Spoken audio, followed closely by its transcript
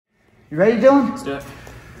You ready, Dylan? Let's do it.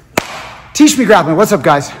 TeachMeGrappling, what's up,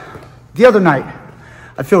 guys? The other night,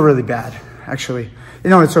 I feel really bad, actually. You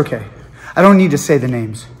know, it's okay. I don't need to say the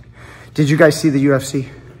names. Did you guys see the UFC?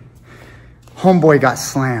 Homeboy got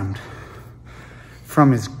slammed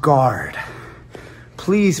from his guard.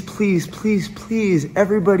 Please, please, please, please,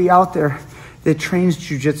 everybody out there that trains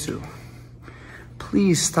jiu-jitsu,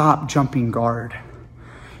 please stop jumping guard.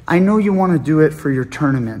 I know you want to do it for your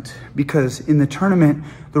tournament because in the tournament,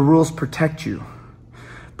 the rules protect you.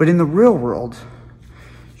 But in the real world,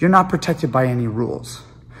 you're not protected by any rules.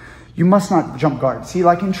 You must not jump guard. See,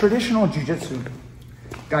 like in traditional jiu-jitsu,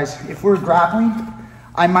 guys, if we're grappling,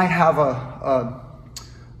 I might have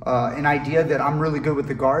an idea that I'm really good with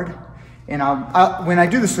the guard. And when I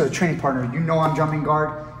do this with a training partner, you know I'm jumping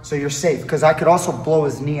guard, so you're safe. Because I could also blow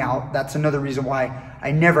his knee out. That's another reason why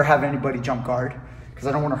I never have anybody jump guard. Because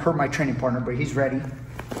I don't want to hurt my training partner, but he's ready.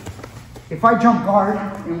 If I jump guard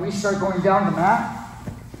and we start going down the mat,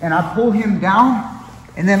 and I pull him down,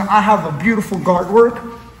 and then I have a beautiful guard work,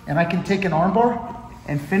 and I can take an armbar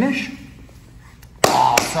and finish.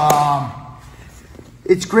 Awesome.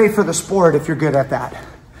 It's great for the sport if you're good at that.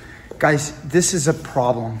 Guys, this is a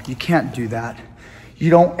problem. You can't do that. You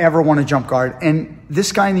don't ever want to jump guard. And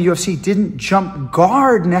this guy in the UFC didn't jump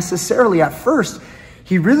guard necessarily at first.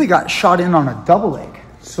 He really got shot in on a double leg.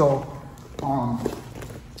 So,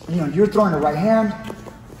 you know, you're throwing a right hand,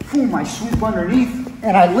 boom, I sweep underneath,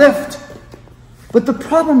 and I lift. But the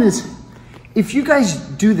problem is, if you guys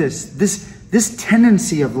do this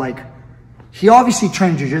tendency of like, he obviously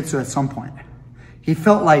trained jiu-jitsu at some point. He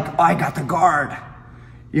felt like, oh, I got the guard.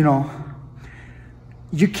 You know,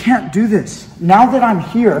 you can't do this. Now that I'm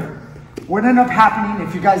here, what ended up happening,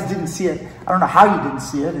 if you guys didn't see it, I don't know how you didn't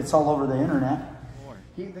see it, it's all over the internet.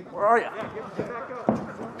 Where are you?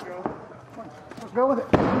 Go with it.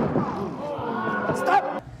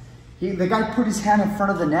 Stop! The guy put his hand in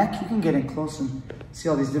front of the neck. You can get in close and see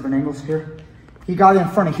all these different angles here. He got in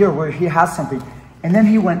front of here where he has something. And then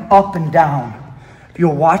he went up and down. If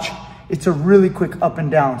you'll watch, it's a really quick up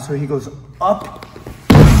and down. So he goes up,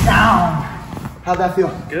 down. How'd that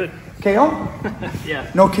feel? Good. KO?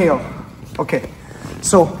 Yeah. No KO. Okay.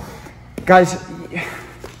 So, guys,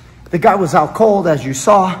 the guy was out cold, as you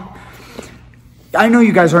saw. I know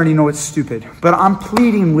you guys already know it's stupid, but I'm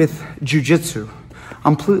pleading with jiu-jitsu.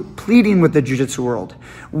 I'm pleading with the jiu-jitsu world.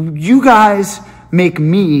 You guys make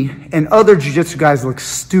me and other jiu-jitsu guys look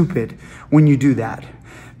stupid when you do that.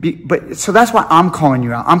 So that's why I'm calling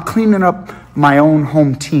you out. I'm cleaning up my own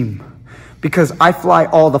home team because I fly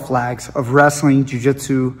all the flags of wrestling,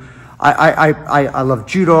 jiu-jitsu. I love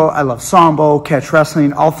judo, I love sambo, catch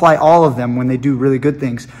wrestling. I'll fly all of them when they do really good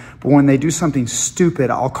things. But when they do something stupid,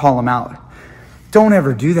 I'll call them out. Don't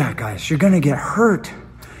ever do that, guys. You're gonna get hurt.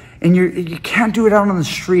 And you can't do it out on the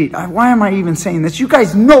street. Why am I even saying this? You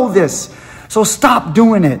guys know this, so stop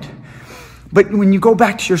doing it. But when you go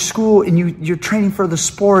back to your school and you're training for the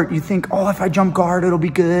sport, you think, oh, if I jump guard, it'll be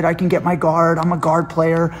good. I can get my guard. I'm a guard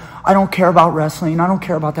player. I don't care about wrestling. I don't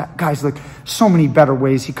care about that. Guys, look, so many better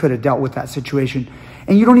ways he could have dealt with that situation.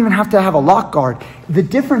 And you don't even have to have a lock guard. The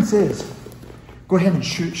difference is, go ahead and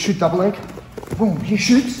shoot double leg. Boom, he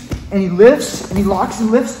shoots and he lifts and he locks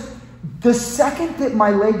and lifts. The second that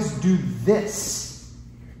my legs do this,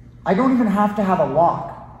 I don't even have to have a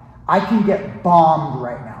lock. I can get bombed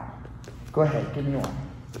right now. Go ahead, give me one.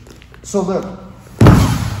 So look,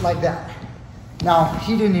 like that. Now,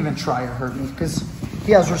 he didn't even try to hurt me because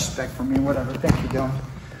he has respect for me and whatever. Thank you, Dylan.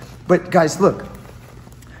 But guys, look,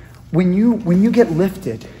 when you get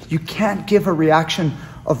lifted, you can't give a reaction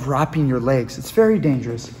of wrapping your legs. It's very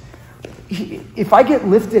dangerous. If I get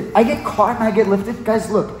lifted, I get caught and I get lifted, guys,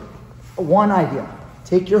 look, one idea.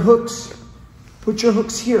 Take your hooks, put your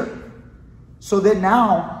hooks here. So that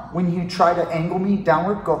now, when you try to angle me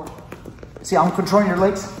downward, go. See, I'm controlling your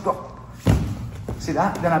legs, go. See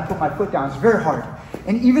that? Then I put my foot down. It's very hard.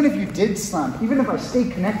 And even if you did slam, even if I stay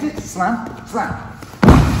connected, slam, slam.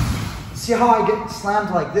 See how I get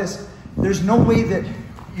slammed like this? There's no way that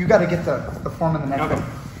you got to get the form of the neck. Okay.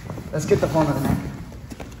 Let's get the form of the neck.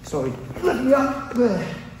 So lift me up, good.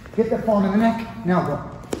 Get the form of the neck, now go.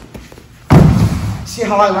 See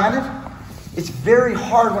how I landed? It's very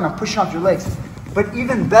hard when I'm pushing off your legs, but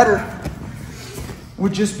even better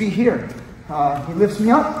would just be here. He lifts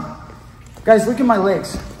me up. Guys, look at my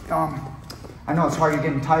legs. I know it's hard, you're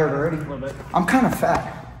getting tired already. A little bit. I'm kind of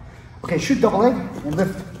fat. Okay, shoot double leg and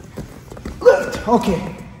lift. Lift,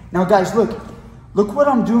 okay. Now guys, look what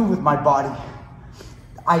I'm doing with my body.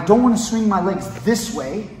 I don't want to swing my legs this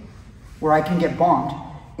way where I can get bombed.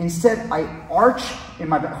 Instead, I arch in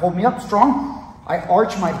my back. Hold me up strong. I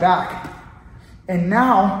arch my back. And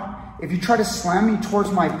now, If you try to slam me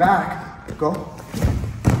towards my back, go.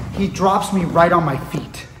 He drops me right on my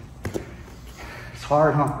feet. It's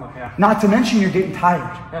hard, huh? Oh, yeah. Not to mention you're getting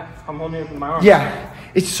tired. Yeah, I'm holding it with my arms. Yeah,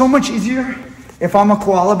 it's so much easier if I'm a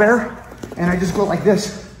koala bear and I just go like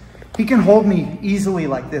this. He can hold me easily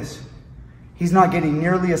like this. He's not getting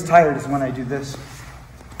nearly as tired as when I do this.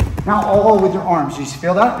 Now all with your arms. You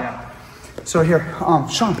feel that? Yeah. So here,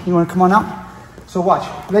 Sean, you want to come on out? So watch.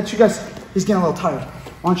 Let you guys. He's getting a little tired.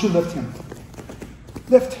 Why don't you lift him?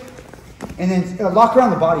 Lift, and then lock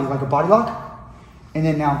around the body like a body lock. And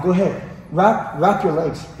then now go ahead, wrap your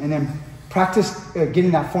legs, and then practice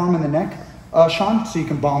getting that form in the neck, Sean, so you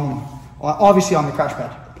can bomb them. Obviously on the crash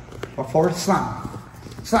pad. Or forward, slam,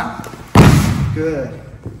 slam. Good.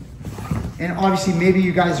 And obviously, maybe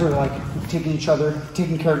you guys are like taking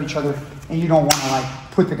care of each other, and you don't want to like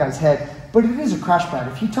put the guy's head. But it is a crash pad.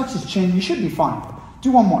 If he tucks his chin, you should be fine.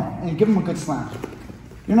 Do one more and give him a good slam.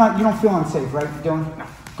 You don't feel unsafe, right, Dylan? No.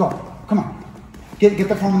 Go. Come on. Get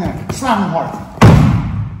the form in there. Slam him hard.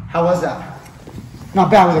 How was that? Not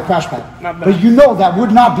bad with a crash pad. Not bad. But you know that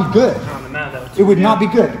would not be good. On the mat, that was It would not be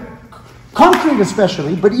good. Concrete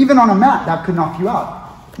especially, but even on a mat, that could knock you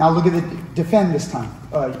out. Now look at the defend this time.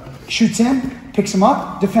 Shoots in, picks him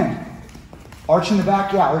up, defend. Arch in the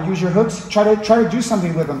back, yeah, or use your hooks. Try to do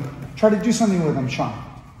something with him. Try to do something with him, Sean.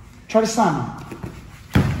 Try to slam him.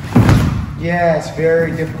 Yeah, it's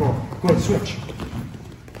very difficult. Good, switch.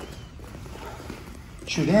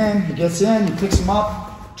 Shoot in, he gets in, he picks him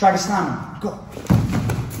up. Try to slam him. Go.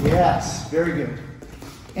 Yes, very good.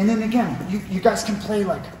 And then again, you guys can play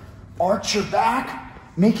like arch your back,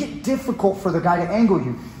 make it difficult for the guy to angle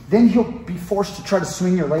you. Then he'll be forced to try to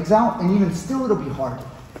swing your legs out, and even still it'll be hard.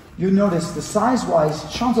 You'll notice the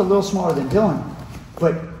size-wise, Sean's a little smaller than Dylan,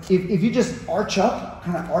 but if you just arch up,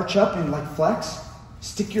 kind of arch up and like flex,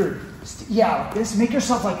 like this, make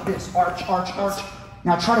yourself like this, arch, arch, arch.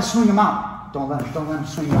 Now try to swing him out. Don't let him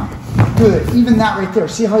swing him out. Good, even that right there.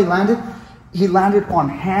 See how he landed? He landed on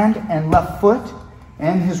hand and left foot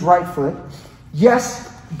and his right foot.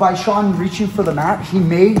 Yes, by Sean reaching for the mat, he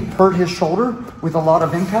may hurt his shoulder with a lot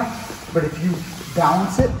of impact, but if you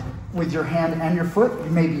balance it with your hand and your foot, you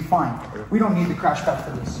may be fine. We don't need the crash pad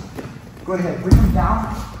for this. Go ahead, bring him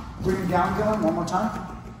down, Dylan, one more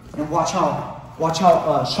time, and watch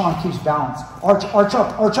how Sean keeps balance. Arch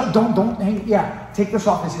up, don't hang, yeah, take this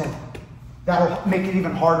off his head. That'll make it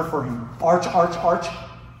even harder for him. Arch,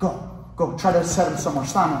 go, try to set him somewhere,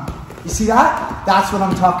 slam him. You see that? That's what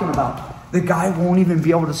I'm talking about. The guy won't even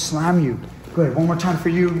be able to slam you. Go ahead, one more time for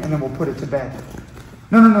you, and then we'll put it to bed.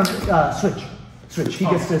 No, switch, he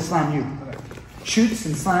gets to slam you. Shoots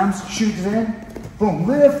and slams, shoots in, boom,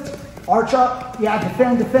 lift, arch up, yeah,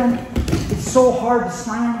 defend. It's so hard to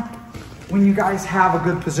slam when you guys have a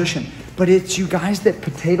good position. But it's you guys that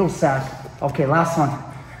potato sack. Okay, last one.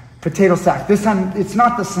 Potato sack. This time, it's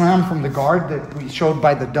not the slam from the guard that we showed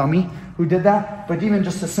by the dummy who did that, but even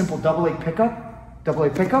just a simple double leg pickup.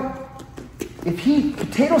 If he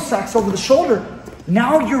potato sacks over the shoulder,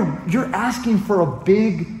 now you're asking for a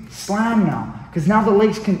big slam now, because now the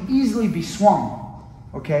legs can easily be swung,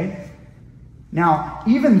 okay? Now,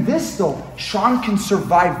 even this though, Sean can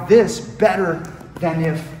survive this better than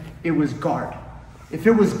if it was guard. If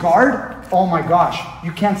it was guard, oh my gosh,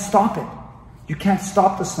 you can't stop it. You can't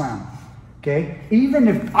stop the slam, okay? Even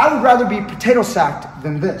if, I would rather be potato sacked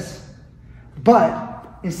than this.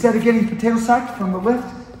 But instead of getting potato sacked from the lift,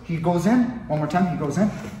 he goes in, one more time,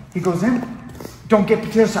 he goes in. Don't get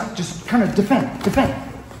potato sacked, just kind of defend.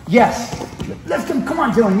 Yes, lift him, come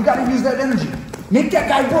on Dylan, you gotta use that energy. Make that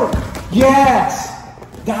guy work. Yes,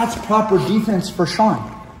 that's proper defense for Sean.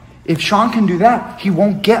 If Sean can do that, he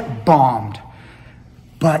won't get bombed.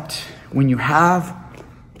 But when you have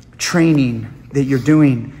training that you're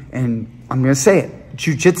doing, and I'm gonna say it,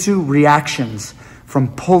 jiu-jitsu reactions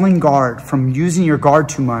from pulling guard, from using your guard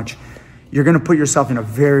too much, you're gonna put yourself in a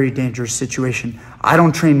very dangerous situation. I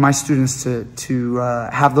don't train my students to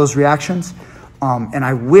have those reactions, and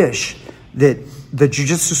I wish that the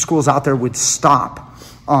jiu-jitsu schools out there would stop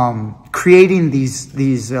creating these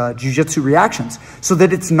jiu-jitsu reactions, so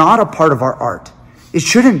that it's not a part of our art. It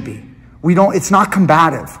shouldn't be. It's not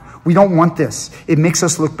combative. We don't want this. It makes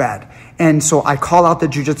us look bad. And so I call out the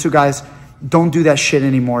jiu-jitsu guys, don't do that shit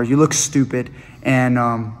anymore. You look stupid. And,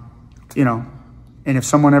 and if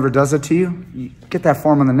someone ever does it to you, you get that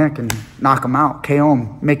form on the neck and knock them out, KO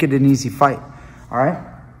them, make it an easy fight. All right?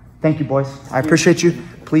 Thank you, boys. I appreciate you.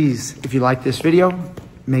 Please, if you like this video,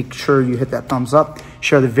 make sure you hit that thumbs up,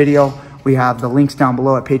 share the video. We have the links down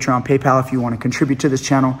below at Patreon, PayPal if you want to contribute to this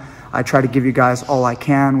channel. I try to give you guys all I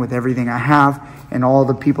can with everything I have. and all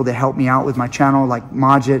the people that help me out with my channel, like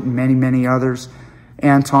Majid and many, many others.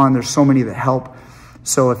 Anton, there's so many that help.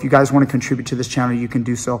 So if you guys want to contribute to this channel, you can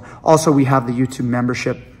do so. Also, we have the YouTube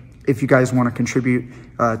membership. If you guys want to contribute,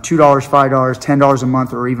 $2, $5, $10 a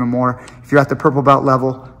month or even more. If you're at the purple belt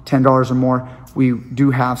level, $10 or more, we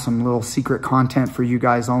do have some little secret content for you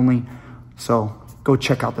guys only. So go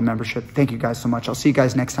check out the membership. Thank you guys so much. I'll see you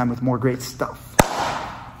guys next time with more great stuff.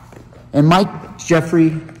 And Mike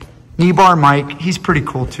Jeffrey, knee bar Mike, he's pretty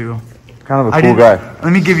cool too. Kind of a cool guy.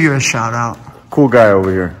 Let me give you a shout out. Cool guy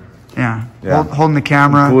over here. Yeah. Holding the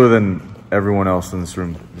camera. Cooler than everyone else in this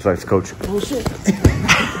room besides Coach. Bullshit.